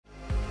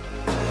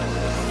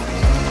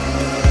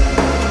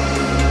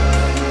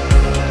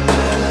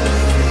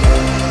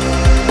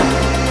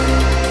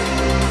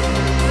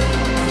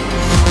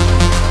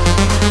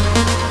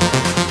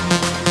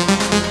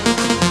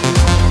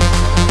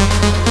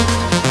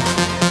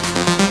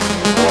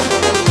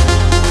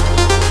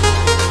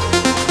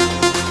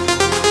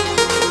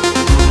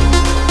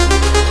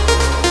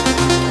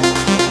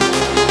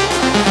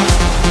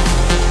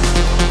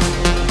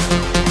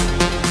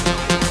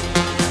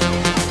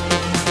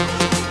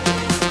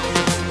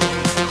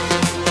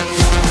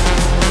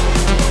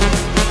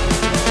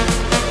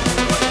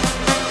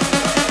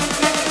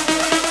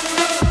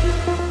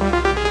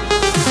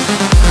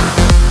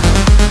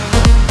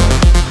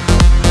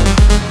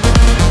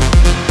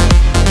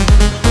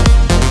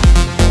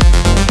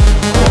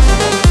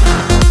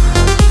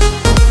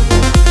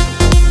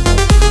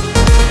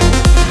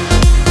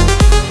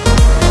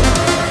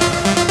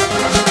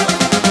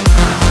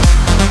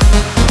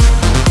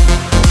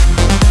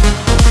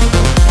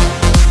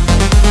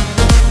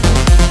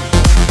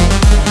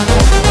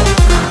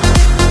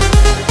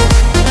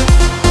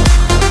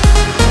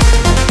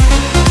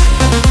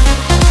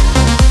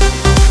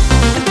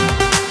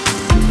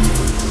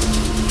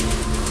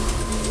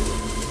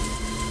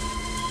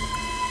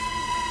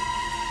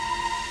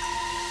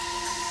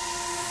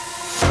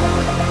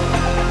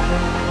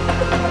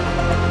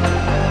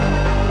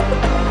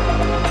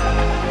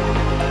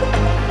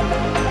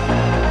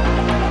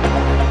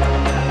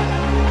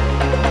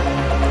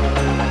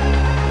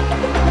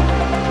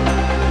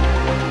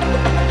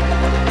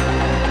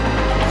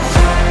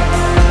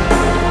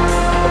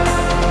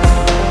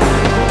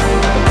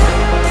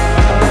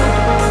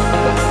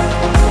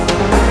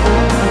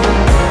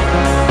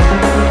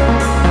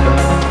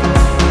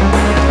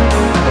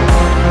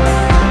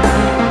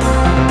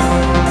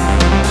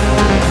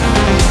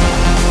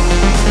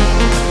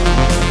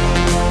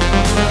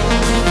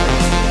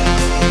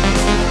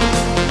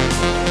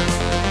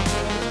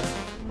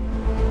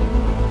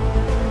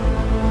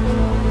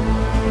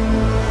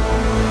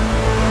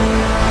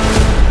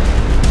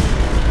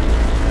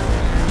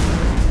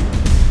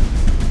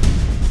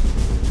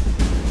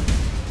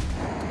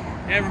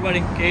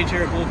everybody, Gage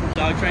here at Bulletproof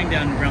Dog Training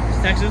down in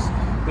Braunfels, Texas.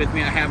 With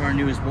me I have our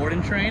newest board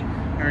and train.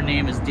 Her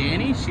name is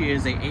Dani. She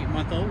is a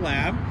 8-month-old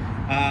lab.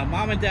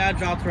 Mom and dad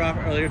dropped her off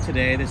earlier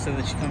today. They said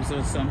that she comes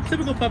with some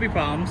typical puppy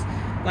problems.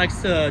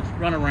 Likes to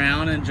run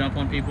around and jump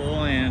on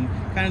people and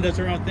kind of does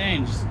her own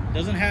thing. Just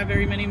doesn't have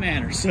very many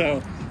manners.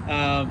 So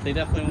they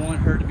definitely want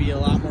her to be a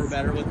lot more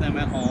better with them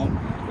at home.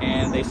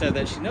 And they said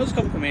that she knows a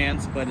couple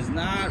commands, but is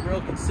not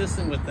real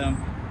consistent with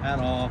them at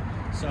all.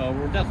 So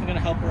we're definitely going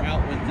to help her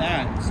out with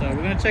that. So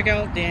we're going to check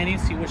out Dani,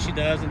 see what she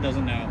does and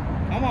doesn't know.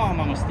 Come on,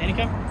 Mama. Dani,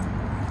 come.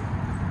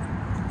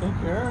 Good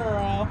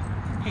girl.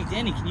 Hey,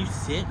 Dani, can you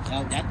sit?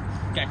 Oh,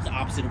 that's the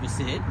opposite of a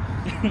sit.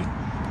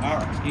 All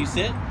right, can you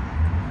sit?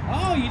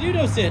 Oh, you do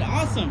know sit.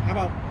 Awesome. How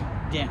about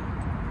down?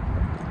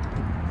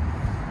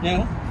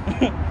 No?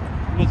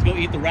 Let's go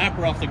eat the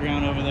wrapper off the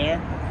ground over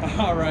there.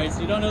 All right,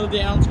 so you don't know the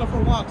down. Let's go for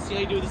a walk. See how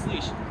you do with this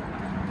leash.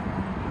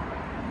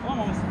 Come on,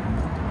 Mama.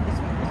 This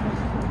way, this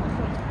way.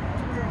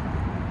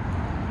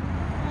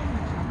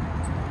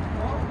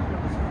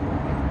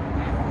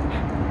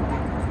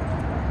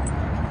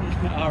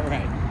 All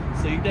right,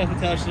 so you can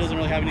definitely tell she doesn't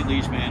really have any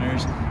leash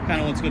manners. Kind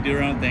of wants to go do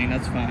her own thing.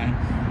 That's fine.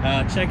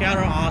 Check out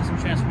our awesome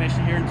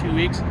transformation here in 2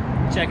 weeks.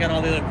 Check out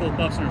all the other cool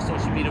pups on our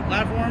social media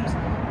platforms.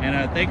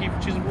 And thank you for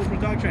choosing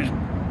Bulletproof Dog Training.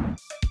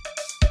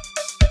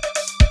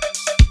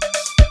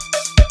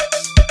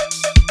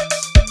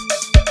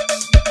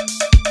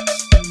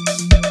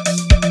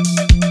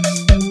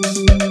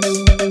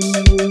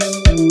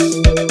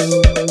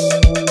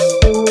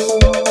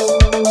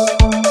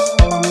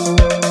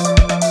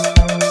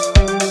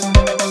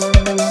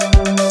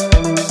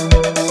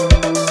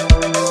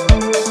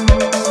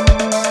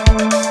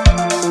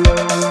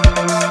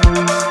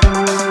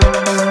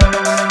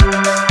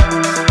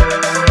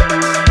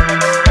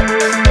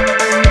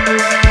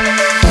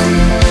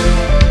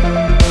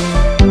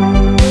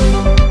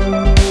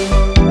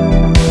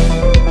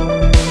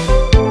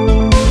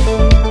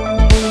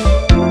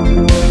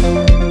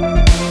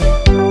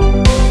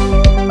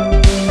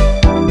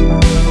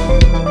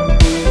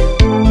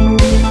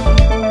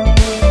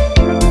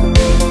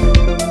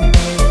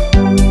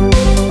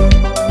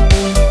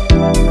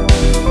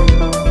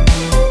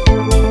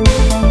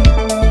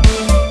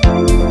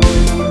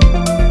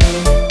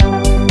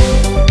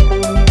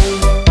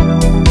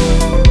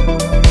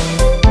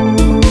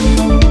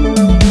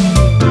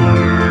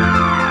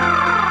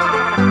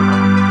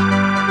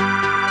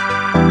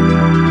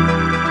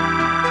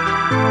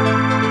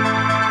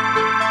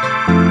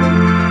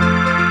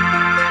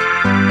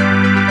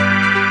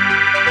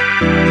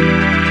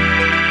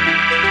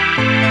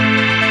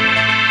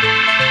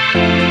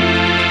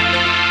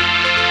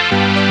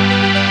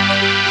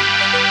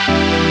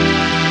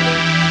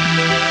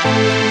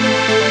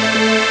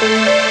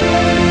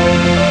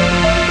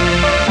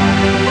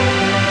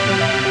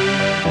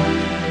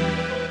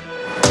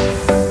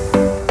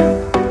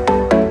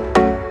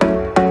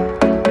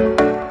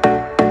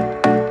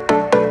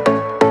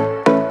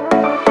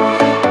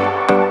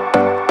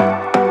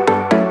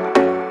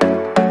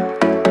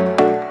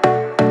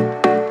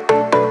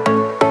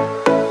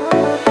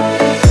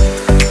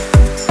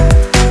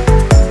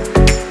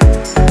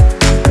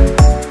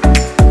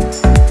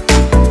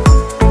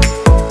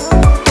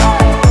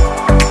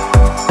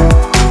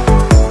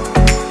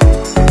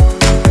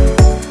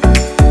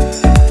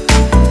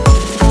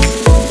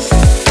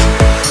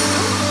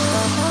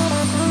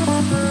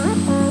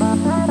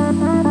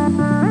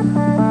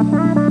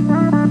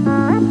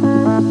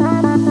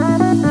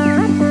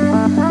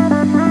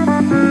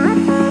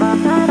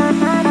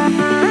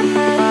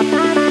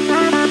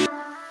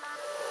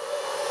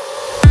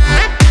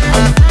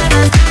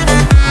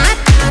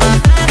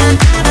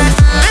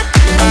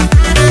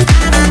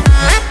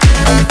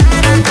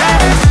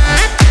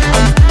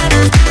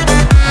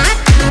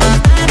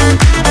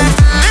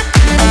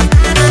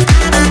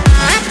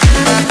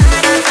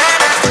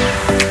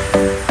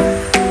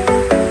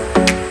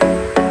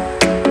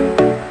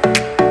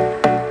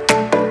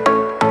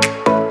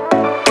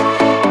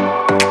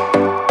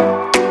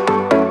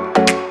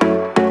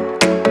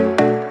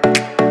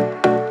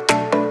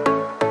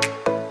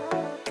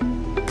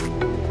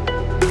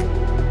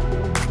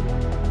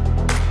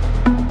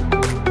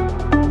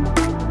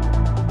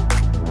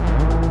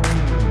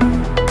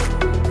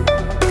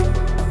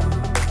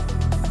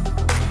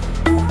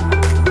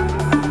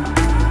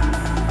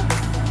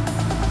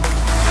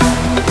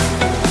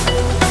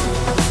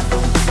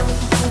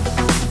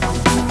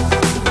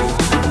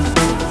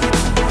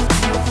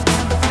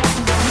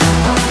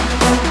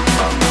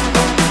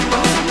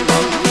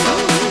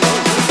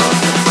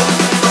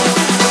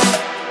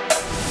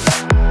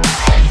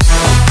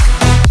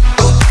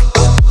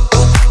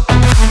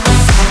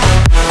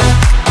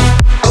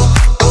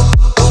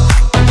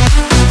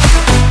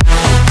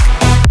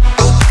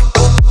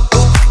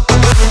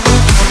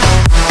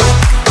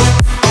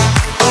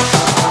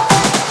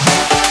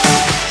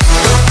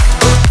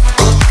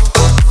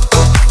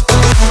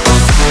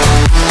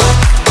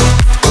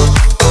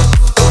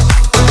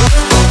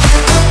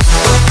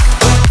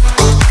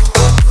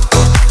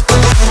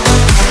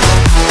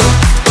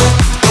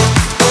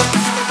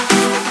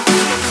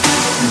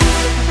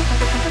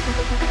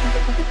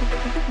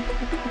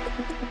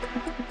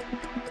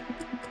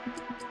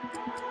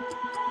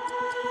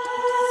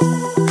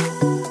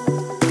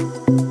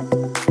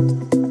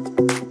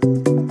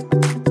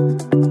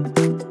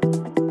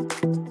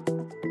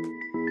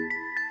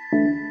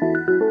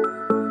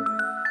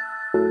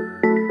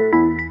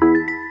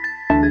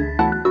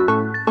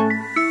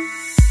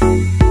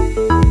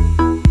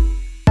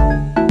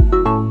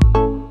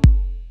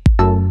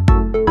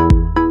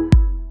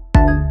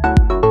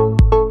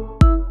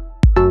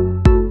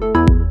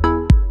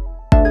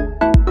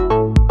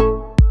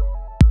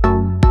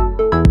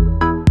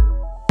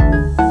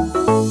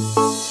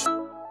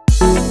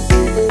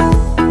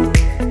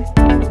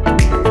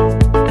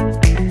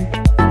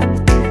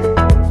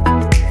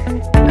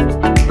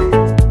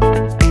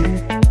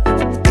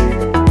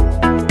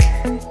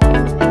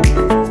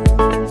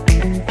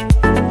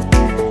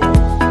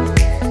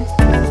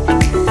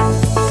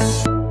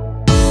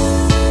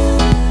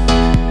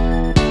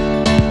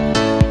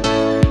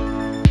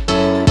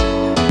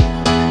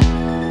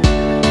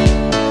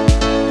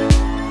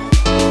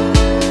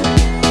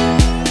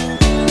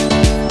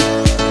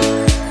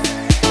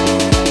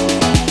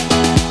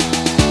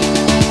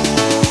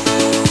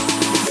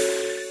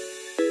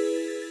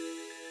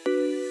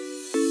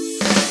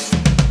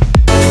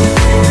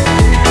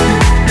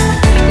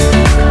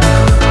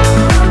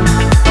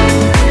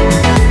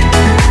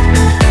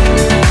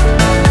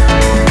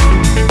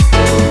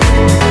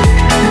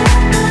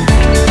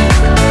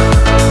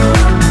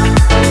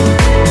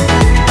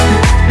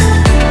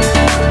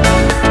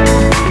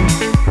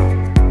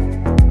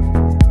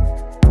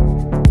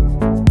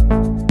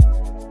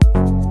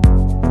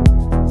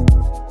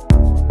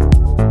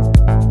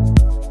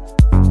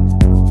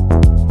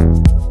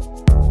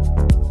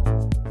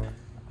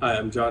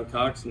 I'm John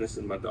Cox, and this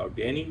is my dog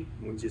Dani.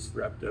 We just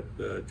wrapped up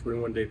the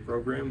 21-day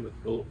program with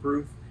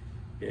Bulletproof,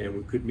 and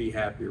we couldn't be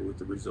happier with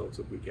the results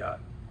that we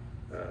got.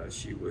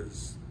 She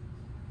was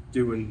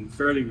doing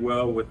fairly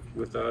well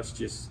with us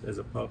just as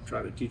a pup,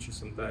 trying to teach her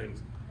some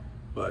things,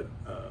 but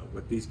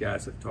what these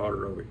guys have taught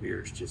her over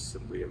here is just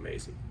simply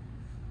amazing.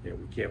 And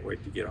we can't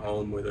wait to get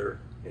home with her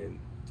and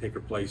take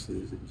her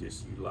places and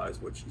just utilize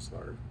what she's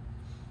learned.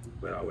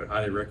 But I would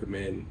highly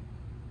recommend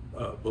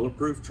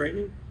Bulletproof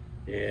Training,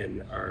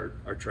 and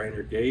our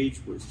trainer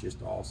Gage was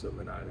just awesome,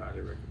 and I'd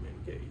highly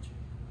recommend Gage.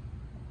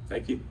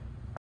 Thank you.